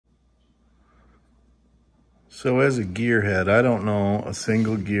So as a gearhead, I don't know a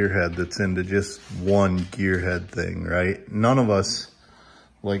single gearhead that's into just one gearhead thing, right? None of us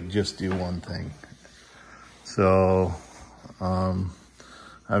like just do one thing. So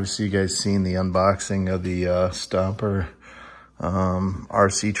obviously you guys seen the unboxing of the Stomper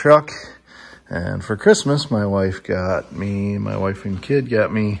RC truck. And for Christmas, my wife and kid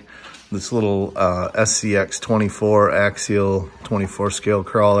got me this little SCX24 Axial 24 scale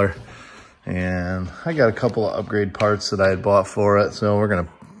crawler. And I got a couple of upgrade parts that I had bought for it, so I'm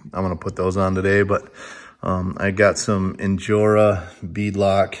gonna put those on today. But I got some Injora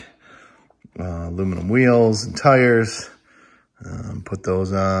beadlock aluminum wheels and tires. Put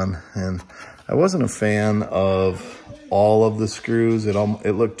those on, and I wasn't a fan of all of the screws. It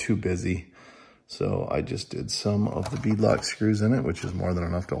looked too busy, so I just did some of the beadlock screws in it, which is more than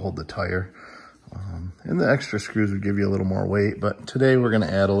enough to hold the tire. And the extra screws would give you a little more weight, but today we're going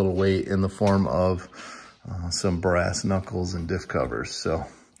to add a little weight in the form of some brass knuckles and diff covers. So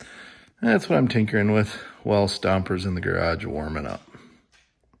that's what I'm tinkering with while Stomper's in the garage warming up.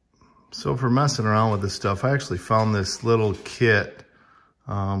 So for messing around with this stuff, I actually found this little kit,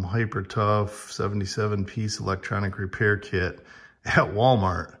 Hyper Tough 77-piece electronic repair kit at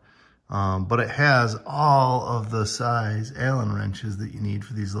Walmart. But it has all of the size Allen wrenches that you need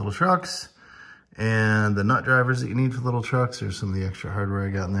for these little trucks, and the nut drivers that you need for little trucks. There's some of the extra hardware I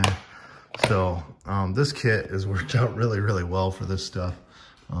got in there. So this kit has worked out really, really well for this stuff.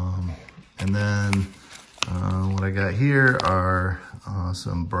 And then what I got here are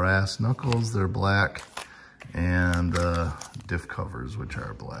some brass knuckles. They're black, and diff covers, which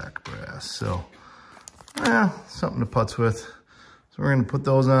are black brass. So something to putz with. So we're gonna put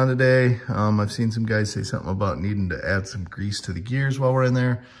those on today. I've seen some guys say something about needing to add some grease to the gears while we're in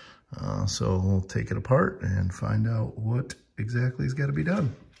there. So we'll take it apart and find out what exactly has got to be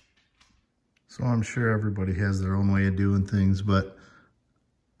done. So I'm sure everybody has their own way of doing things, but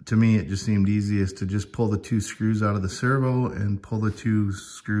to me, it just seemed easiest to just pull the two screws out of the servo and pull the two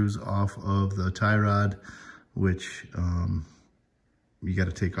screws off of the tie rod, which you got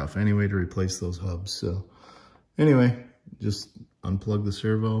to take off anyway to replace those hubs. So anyway, just unplug the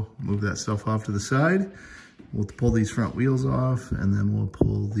servo, move that stuff off to the side. We'll pull these front wheels off, and then we'll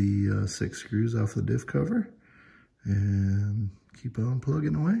pull the 6 screws off the diff cover and keep on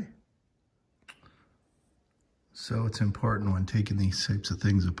plugging away. So it's important when taking these types of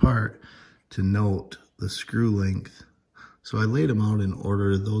things apart to note the screw length. So I laid them out in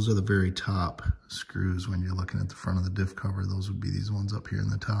order. Those are the very top screws when you're looking at the front of the diff cover. Those would be these ones up here in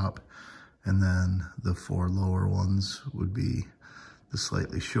the top. And then the 4 lower ones would be the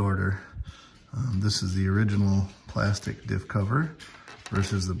slightly shorter. This is the original plastic diff cover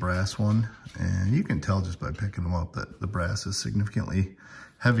versus the brass one. And you can tell just by picking them up that the brass is significantly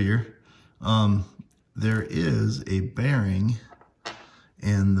heavier. There is a bearing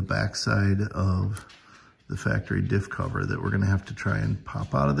in the backside of the factory diff cover that we're gonna have to try and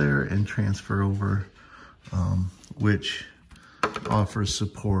pop out of there and transfer over, which offers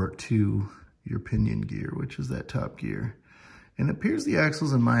support to your pinion gear, which is that top gear. And it appears the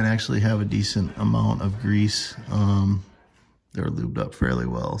axles in mine actually have a decent amount of grease. They're lubed up fairly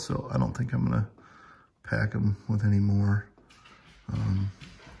well, so I don't think I'm gonna pack them with any more.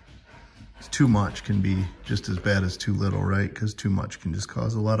 Too much can be just as bad as too little, right? Because too much can just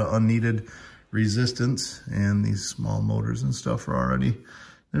cause a lot of unneeded resistance, and these small motors and stuff are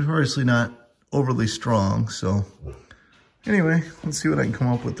they're obviously not overly strong. So anyway, let's see what I can come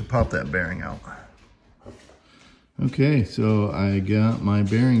up with to pop that bearing out. Okay, so I got my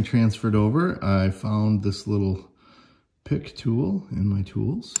bearing transferred over. I found this little pick tool in my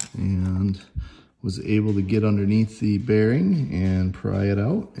tools and was able to get underneath the bearing and pry it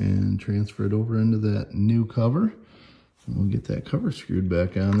out and transfer it over into that new cover. And we'll get that cover screwed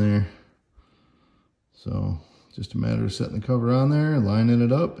back on there. So just a matter of setting the cover on there, lining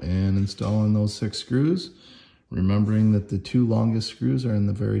it up, and installing those 6 screws, remembering that the 2 longest screws are in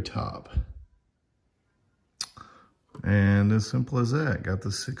the very top. And as simple as that, got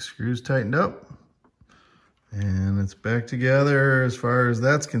the 6 screws tightened up, and it's back together as far as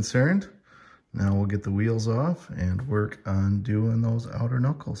that's concerned. Now we'll get the wheels off and work on doing those outer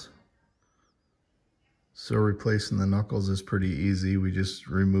knuckles. So replacing the knuckles is pretty easy. We just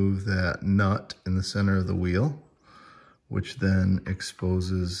remove that nut in the center of the wheel, which then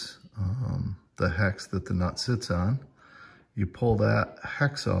exposes the hex that the nut sits on. You pull that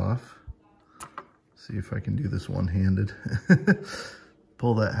hex off. See if I can do this one-handed.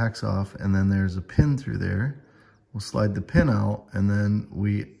 Pull that hex off, and then there's a pin through there. We'll slide the pin out, and then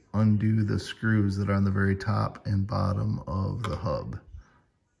we undo the screws that are on the very top and bottom of the hub.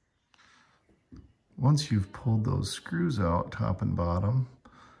 once you've pulled those screws out, top and bottom,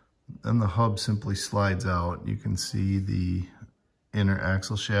 then the hub simply slides out. You can see the inner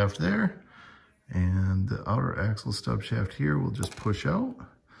axle shaft there, and the outer axle stub shaft here will just push out.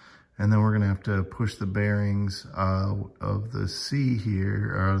 And then we're gonna have to push the bearings out of the C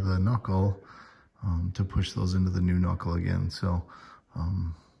here, or the knuckle, to push those into the new knuckle again. So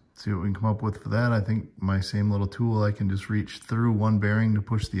see what we can come up with for that. I think my same little tool, I can just reach through one bearing to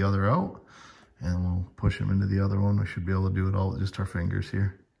push the other out, and we'll push them into the other one. We should be able to do it all with just our fingers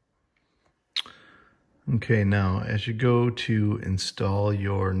here. Okay, now as you go to install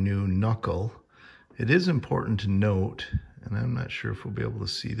your new knuckle, it is important to note, and I'm not sure if we'll be able to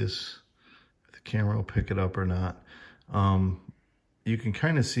see this, if the camera will pick it up or not. You can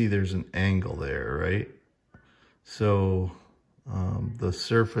kind of see there's an angle there, right? So the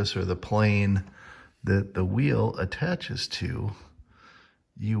surface or the plane that the wheel attaches to,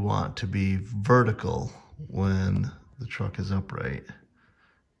 you want to be vertical when the truck is upright.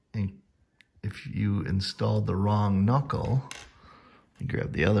 And if you installed the wrong knuckle, you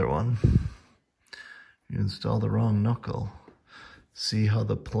grab the other one, you install the wrong knuckle, see how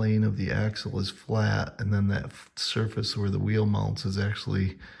the plane of the axle is flat, and then that surface where the wheel mounts is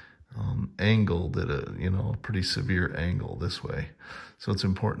actually angled at a pretty severe angle this way. So it's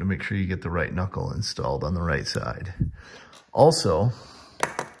important to make sure you get the right knuckle installed on the right side. Also,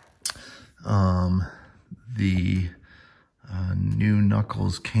 the new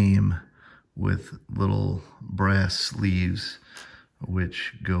knuckles came with little brass sleeves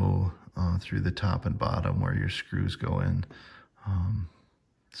which go through the top and bottom where your screws go in.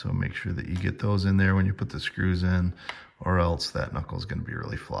 So make sure that you get those in there when you put the screws in, or else that knuckle is going to be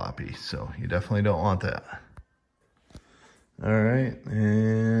really floppy. So you definitely don't want that. All right,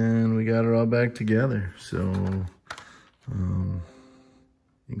 and we got it all back together. So you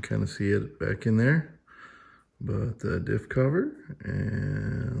can kind of see it back in there. But the diff cover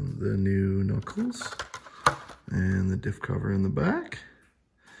and the new knuckles and the diff cover in the back.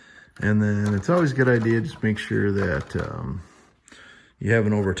 And then it's always a good idea, just make sure that you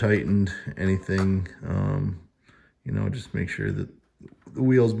haven't over tightened anything. Just make sure that the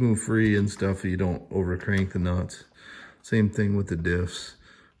wheels move free and stuff, that you don't over crank the nuts. Same thing with the diffs.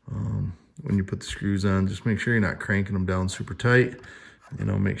 When you put the screws on, just make sure you're not cranking them down super tight.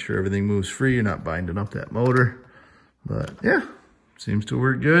 Make sure everything moves free. You're not binding up that motor. But yeah, seems to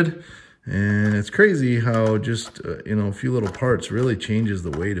work good. And it's crazy how just, a few little parts really changes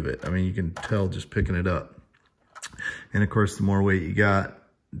the weight of it. I mean, you can tell just picking it up. And of course, the more weight you got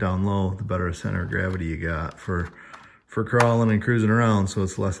down low, the better center of gravity you got for crawling and cruising around. So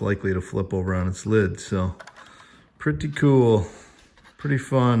it's less likely to flip over on its lid. So pretty cool, pretty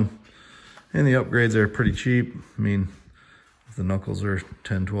fun. And the upgrades are pretty cheap. I mean, the knuckles are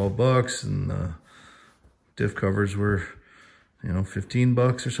 10, 12 bucks, and the diff covers were, 15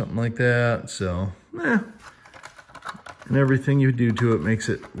 bucks or something like that. So, and everything you do to it makes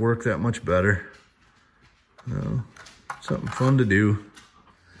it work that much better. Something fun to do.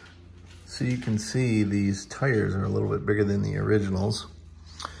 So you can see these tires are a little bit bigger than the originals.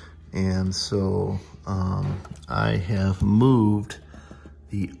 And so I have moved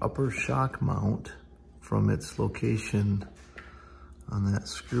the upper shock mount from its location on that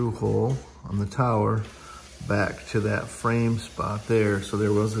screw hole on the tower back to that frame spot there. So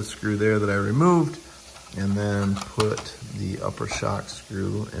there was a screw there that I removed, and then put the upper shock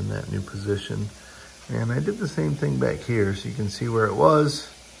screw in that new position. And I did the same thing back here, so you can see where it was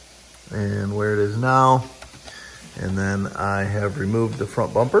and where it is now. And then I have removed the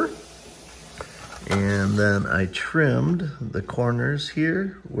front bumper, and then I trimmed the corners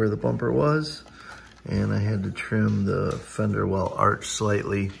here where the bumper was. And I had to trim the fender well arch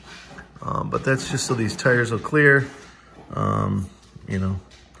slightly. But that's just so these tires will clear,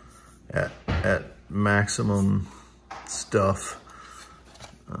 at maximum stuff.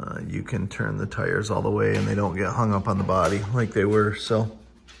 You can turn the tires all the way and they don't get hung up on the body like they were. So,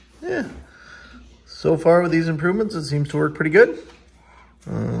 yeah. So far with these improvements, it seems to work pretty good.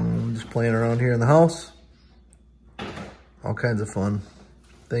 Just playing around here in the house. All kinds of fun.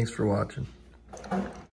 Thanks for watching.